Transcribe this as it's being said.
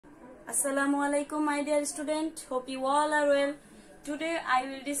Assalamualaikum my dear student, hope you all are well. Today I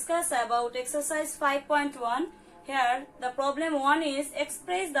will discuss about exercise 5.1. Here the problem 1 is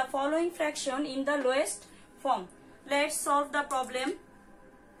express the following fraction in the lowest form. Let's solve the problem.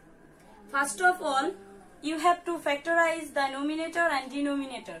 First of all, you have to factorize the numerator and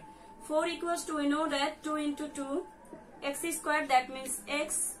denominator. 4 equals to, we know that 2 into 2 x squared, that means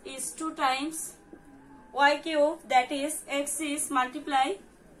x is 2 times y cube, that is x is multiply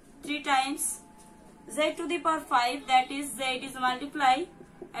 3 times z to the power 5, that is z is multiply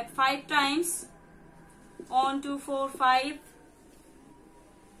at 5 times 1, 2, 4, 5.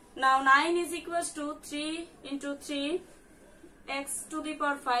 Now 9 is equals to 3 into 3 x to the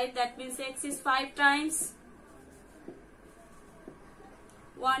power 5, that means x is 5 times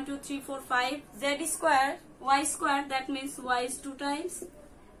 1, 2, 3, 4, 5. Z square, y square, that means y is 2 times,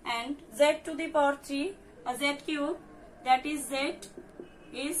 and z to the power 3, a z cube, that is z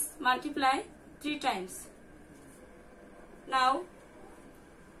is multiply 3 times. Now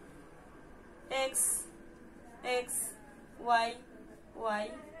x, y,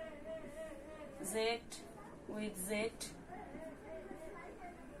 z with z.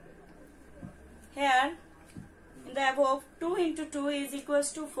 Here in the above, 2 into 2 is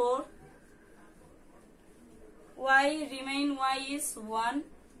equals to 4. Y remain, y is 1,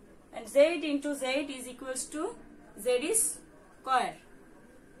 and z into z is equals to z is square.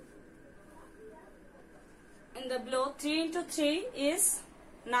 In the below, 3 into 3 is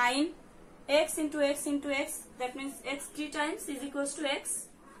 9. X into x into x, that means x 3 times is equals to x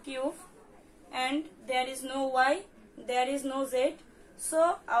cube, and there is no y, there is no z.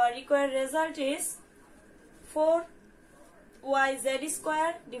 So our required result is 4yz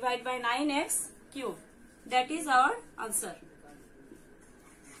square divided by 9x cube. That is our answer.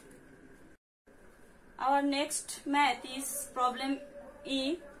 Our next math is problem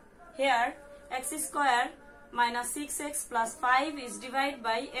E. Here x square minus 6x plus 5 is divided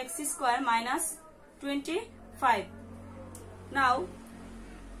by x square minus 25. Now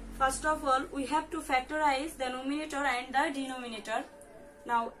first of all, we have to factorize the numerator and the denominator.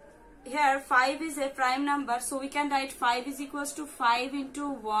 Now here 5 is a prime number, so we can write 5 is equals to 5 into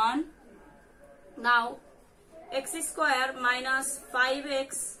 1. Now x square minus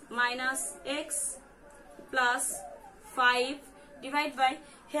 5x minus x plus 5 divided by,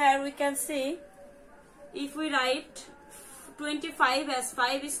 here we can see, if we write 25 as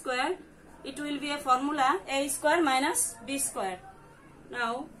 5 square, it will be a formula a square minus b square.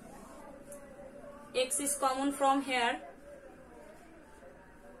 Now x is common from here,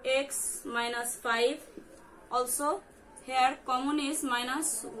 x minus 5, also here common is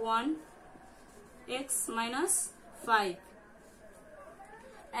minus 1, x minus 5,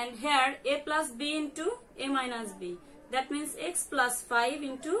 and here a plus b into a minus b, that means x plus 5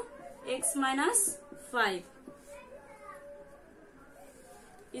 into x minus 5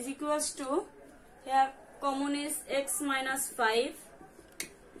 is equals to, here common is x minus 5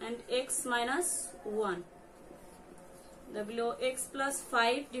 and x minus 1. The below x plus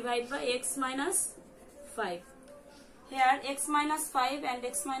 5 divided by x minus 5. Here x minus 5 and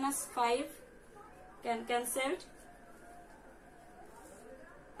x minus 5 can cancel.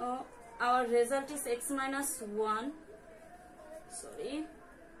 Our result is x minus 1. Sorry.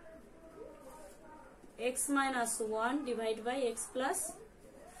 X minus 1 divided by x plus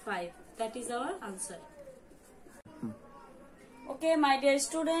 5. That is our answer. Okay, my dear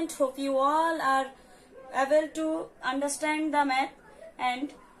student, hope you all are able to understand the math,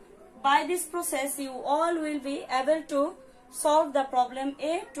 and by this process you all will be able to solve the problem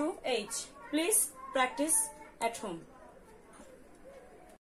A to H. Please practice at home.